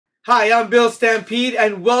Hi, I'm Bill Stampede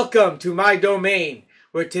and welcome to my domain,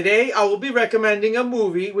 where today I will be recommending a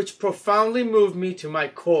movie which profoundly moved me to my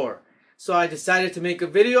core. So I decided to make a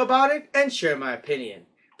video about it and share my opinion.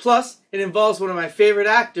 Plus, it involves one of my favorite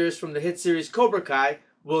actors from the hit series Cobra Kai,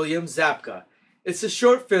 William Zabka. It's a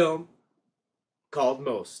short film called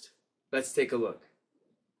Most. Let's take a look.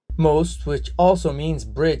 Most, which also means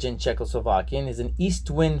bridge in Czechoslovakian, is an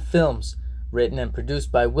East Wind Films, written and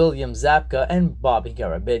produced by William Zabka and Bobby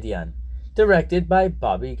Garabedian, directed by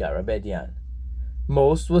Bobby Garabedian.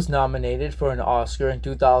 Most was nominated for an Oscar in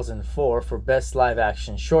 2004 for Best Live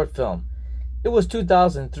Action Short Film. It was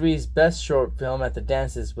 2003's Best Short Film at the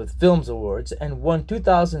Dances with Films Awards and won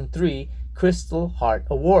 2003 Crystal Heart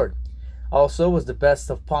Award. Also was the Best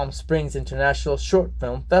of Palm Springs International Short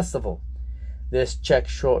Film Festival. This Czech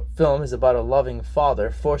short film is about a loving father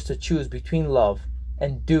forced to choose between love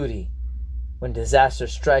and duty when disaster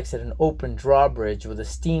strikes at an open drawbridge with a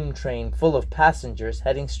steam train full of passengers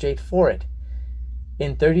heading straight for it.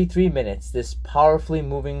 In 33 minutes, this powerfully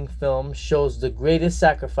moving film shows the greatest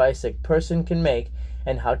sacrifice a person can make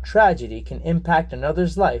and how tragedy can impact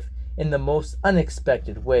another's life in the most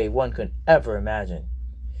unexpected way one could ever imagine.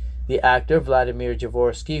 The actor Vladimir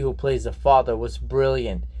Javorsky, who plays the father, was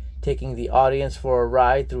brilliant, taking the audience for a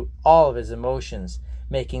ride through all of his emotions,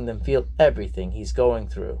 making them feel everything he's going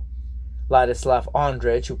through. Ladislav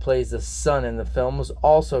Ondrej, who plays the son in the film, was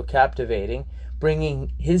also captivating,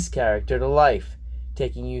 bringing his character to life,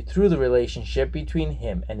 taking you through the relationship between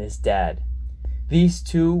him and his dad. These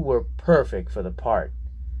two were perfect for the part.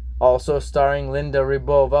 Also starring Linda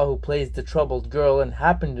Rybova, who plays the troubled girl and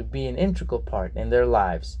happened to be an integral part in their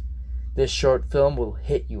lives. This short film will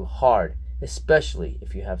hit you hard, especially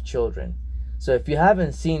if you have children. So if you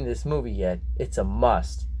haven't seen this movie yet, it's a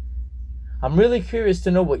must. I'm really curious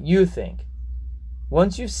to know what you think.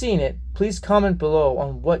 Once you've seen it, please comment below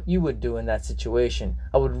on what you would do in that situation.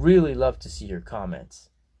 I would really love to see your comments.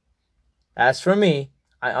 As for me,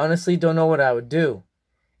 I honestly don't know what I would do.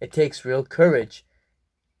 It takes real courage.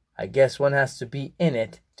 I guess one has to be in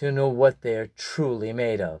it to know what they're truly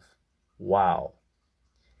made of. Wow.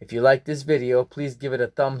 If you like this video, please give it a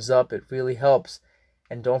thumbs up. It really helps.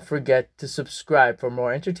 And don't forget to subscribe for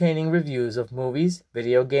more entertaining reviews of movies,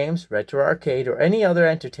 video games, retro arcade, or any other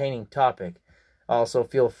entertaining topic. Also,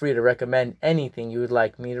 feel free to recommend anything you would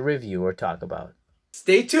like me to review or talk about.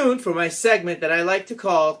 Stay tuned for my segment that I like to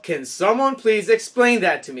call Can Someone Please Explain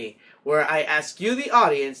That to Me?, where I ask you, the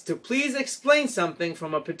audience, to please explain something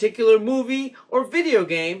from a particular movie or video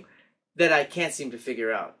game that I can't seem to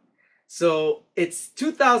figure out. So, it's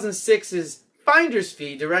 2006's Finder's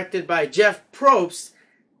Fee, directed by Jeff Probst,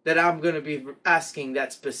 that I'm going to be asking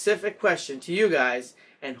that specific question to you guys,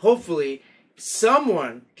 and hopefully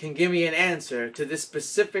someone can give me an answer to this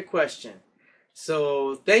specific question.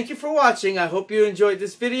 So, thank you for watching. I hope you enjoyed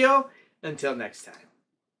this video. Until next time.